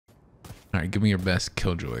All right, give me your best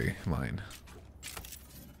Killjoy line.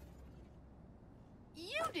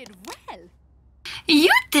 You did well. You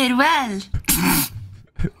did well.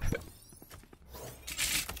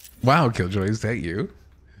 Wow, Killjoy, is that you?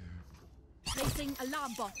 Placing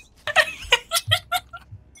alarm bot.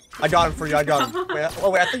 I got him for you. I got him. Wait,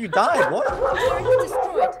 oh wait, I thought you died. What? Turret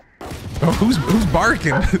destroyed. Oh, who's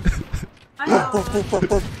barking?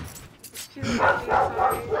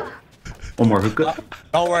 One more hookah.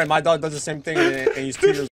 Don't worry, my dog does the same thing, and he's 2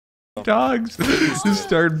 years old. Dogs just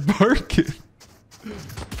start barking.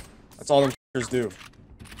 That's all them do.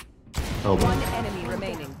 Oh, One enemy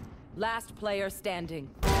remaining. Last player standing.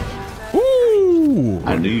 Ooh!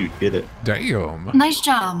 I knew you'd get it. Damn. Nice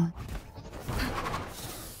job.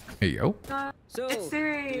 Hey, yo. So, It's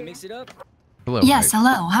Siri. can you mix it up? Hello. Yes, mate.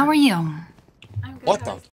 hello. How are you? I'm good. What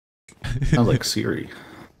the? Sounds like Siri.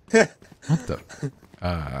 What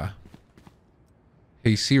the?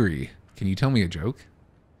 Hey, Siri, can you tell me a joke?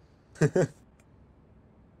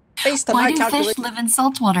 Based on Why my do fish calculation. live in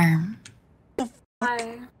saltwater?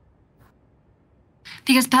 Hi.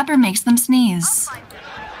 Because pepper makes them sneeze.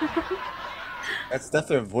 That's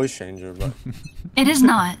definitely a voice changer, but It is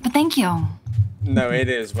not, but thank you. no, it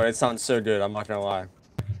is. But it sounds so good. I'm not gonna lie.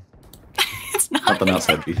 It's not. Something else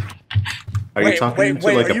I'd be. Are you Wait, talking wait, to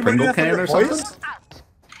wait, like are a you reading Pringle that from can your or voice? something?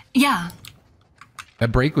 Yeah.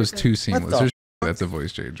 That break was too seamless. the- There's that's a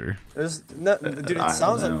voice changer. There's no, dude. It I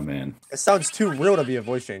sounds don't know, like man. it sounds too real to be a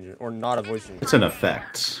voice changer or not a voice changer. It's an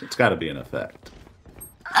effect. It's got to be an effect.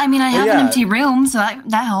 I mean, I have yeah. an empty room, so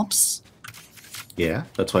that helps. Yeah,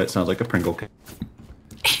 that's why it sounds like a Pringle can.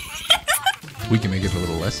 We can make it a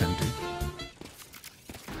little less empty.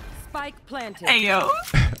 Spike planted. Hey, yo.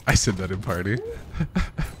 I said that in party.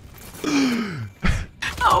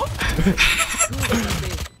 Oh.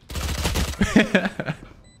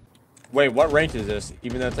 Wait, what rank is this?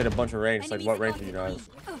 Even though it's like a bunch of ranks, like what rank are you guys?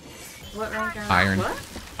 What rank am Iron. What?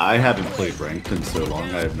 I haven't played ranked in so long.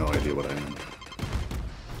 I have no idea what I am.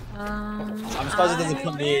 I'm surprised it doesn't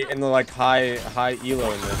put me in the like high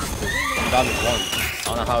elo in this. 'Cause I'm down to 1. I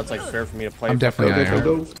don't know how it's like fair for me to play. I'm definitely Go, iron.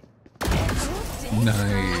 go, go.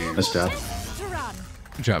 Nice. Nice job.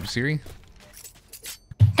 Good job, Siri.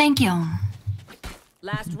 Thank you.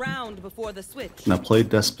 Last round before the switch. Now play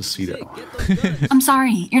Despacito. Get those guns. I'm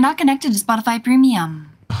sorry. You're not connected to Spotify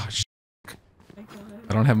Premium. Oh,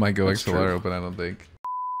 I don't have my Go That's XLR true. open, I don't think.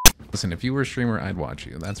 Listen, if you were a streamer, I'd watch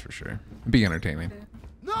you. That's for sure. It'd be entertaining.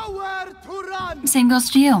 Same goes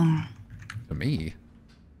to you. To me.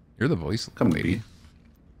 You're the voice Come on, lady.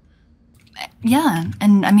 Yeah,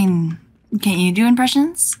 and I mean, can't you do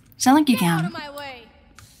impressions? Sound like you Get out of can. my way.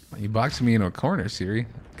 You boxed me into a corner, Siri.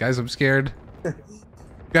 Guys, I'm scared.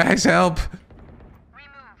 Guys, help!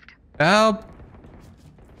 Help!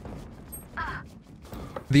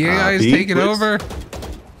 The AI is B, taking please. over.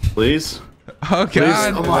 Please? Oh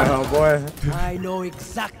god! Come on. Oh boy. I know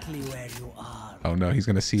exactly where you are. Oh no, he's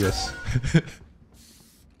gonna see us.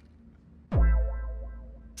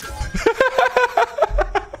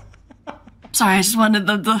 Sorry, I just wanted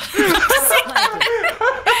the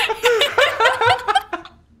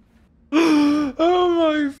Oh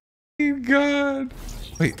my f***ing god!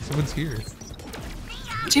 Wait, someone's here.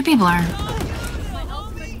 2 people are. My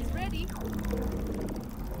ultimate is ready.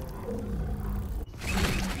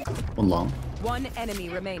 One long. One enemy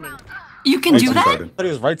remaining. You can do that? Started. I thought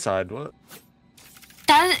he was right side. What?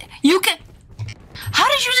 That you can. How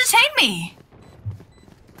did you detain me?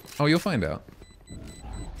 Oh, you'll find out.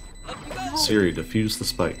 Siri, defuse the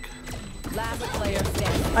spike. Last player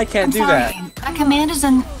standing. I can't I'm do sorry. that. That command is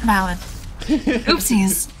invalid.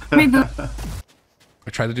 Oopsies. Reboot. I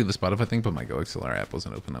tried to do the Spotify thing, but my Go XLR app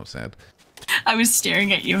wasn't open. I was sad. I was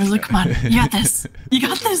staring at you. I was like, come on, you got this. You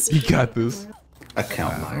got this. You got this.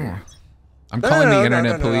 Account liar. I'm No, calling no, the no,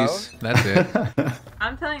 internet no, no, no. police. That's it.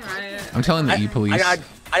 I'm telling Riot. I'm telling the e-police.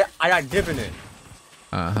 I got given it.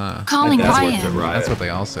 Uh-huh. Calling That's what Ryan. the riot. That's what they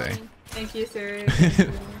all say. Thank you, Siri.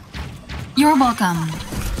 You're welcome.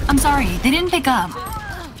 I'm sorry, they didn't pick up.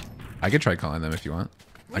 I could try calling them if you want.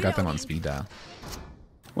 I got them on speed dial.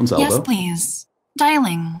 One's Yes, elbow. please.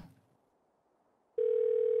 Dialing.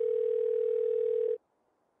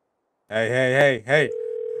 Hey.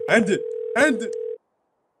 End it. End it.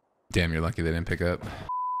 Damn, you're lucky they didn't pick up.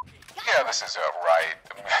 Yeah, this is Riot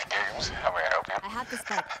Games. How may I help you? I have the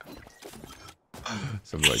spike.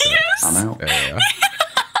 Something like that. I'm out. Yeah.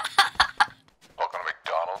 Welcome to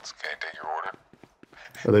McDonald's. Can I take your order?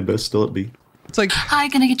 Are they both still at B? It's like, Hi,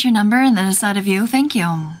 can I get your number and then a side of you? Thank you.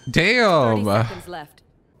 30 damn. seconds left.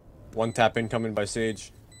 One tap incoming by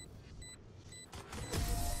Sage.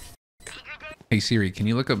 Hey Siri, can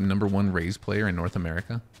you look up #1 Rays player in North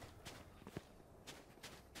America?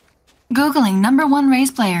 Googling #1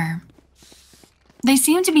 race player. They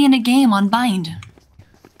seem to be in a game on Bind.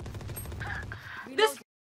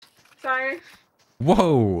 Sorry.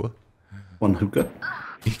 Whoa. One hookah.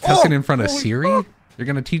 You cussing in front of Siri? You're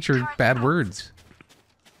gonna teach her bad words.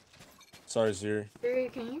 Sorry, Siri. Siri,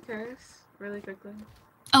 can you curse really quickly?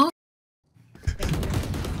 Oh.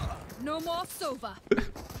 No more sober.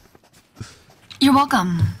 You're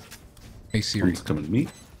welcome. Hey Siri, One's coming to me.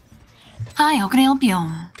 Hi, how can I help you?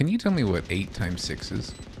 can you tell me what 8 times 6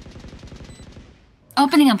 is?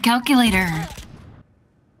 Opening up calculator.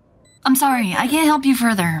 I'm sorry, I can't help you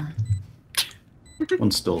further.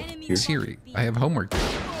 One's still here. Siri, I have homework.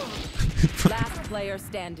 Last player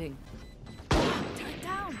standing. One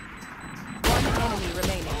enemy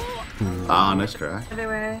remaining. Ah, nice try. Other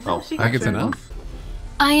way. Oh, She I think it's got enough.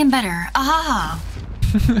 I am better. Ahaha.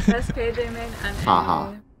 Best KJ main and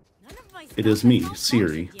Haha. It is me,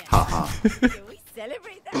 Siri. Haha.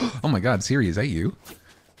 Oh my god, Siri, is that you?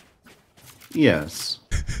 Yes.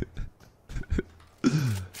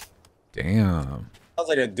 Damn. Sounds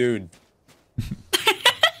like a dude.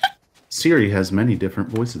 Siri has many different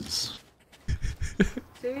voices.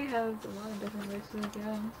 Siri has a lot of different voices,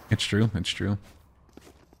 yeah. It's true, it's true.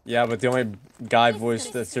 Yeah, but the only guy voice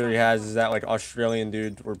that Siri has is that like Australian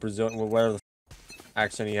dude or Brazilian, whatever the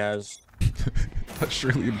accent he has.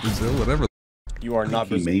 Australia, Brazil, whatever. You are not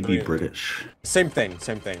He may Brazilian. be British. Same thing,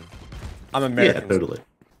 same thing. I'm Yeah, American. totally.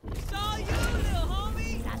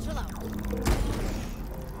 Satchel out.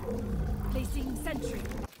 Placing sentry.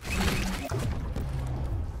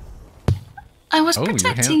 I was Oh,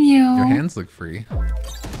 protecting your hands look free.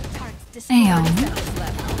 Targets destroyed. Damn.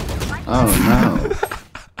 Oh no.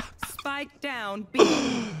 Spike down.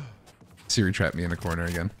 B. Siri trapped me in a corner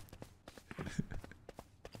again.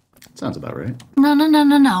 Sounds about right.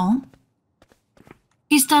 No.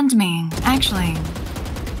 He stunned me, actually.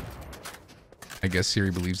 I guess Siri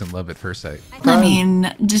believes in love at first sight. I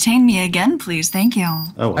mean, detain me again, please. Thank you.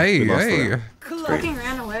 Oh, well, Hey, we lost hey. that. Fucking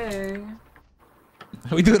ran away.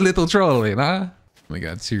 We do a little trolling, huh? Oh my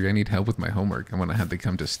god, Siri, I need help with my homework. I'm gonna have to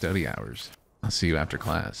come to study hours. I'll see you after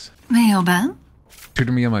class. Mayoba?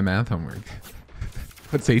 Tutor me on my math homework.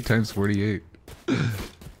 What's 8 times 48?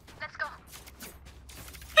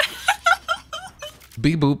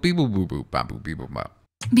 Beep boop, beep boop, boop boop, bop boop, beep boop, bop.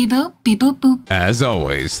 Beep boop, beep boop boop. As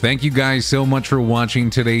always, thank you guys so much for watching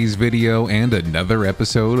today's video and another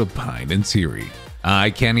episode of Pine and Siri. I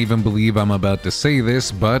can't even believe I'm about to say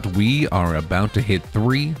this, but we are about to hit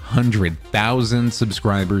 300,000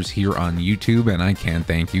 subscribers here on YouTube, and I can't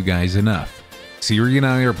thank you guys enough. Siri and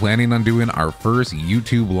I are planning on doing our first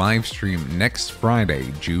YouTube live stream next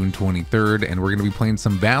Friday, June 23rd, and we're going to be playing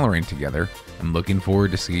some Valorant together. I'm looking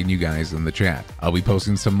forward to seeing you guys in the chat. I'll be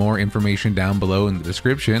posting some more information down below in the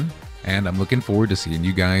description, and I'm looking forward to seeing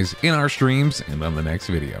you guys in our streams and on the next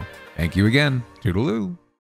video. Thank you again. Toodaloo.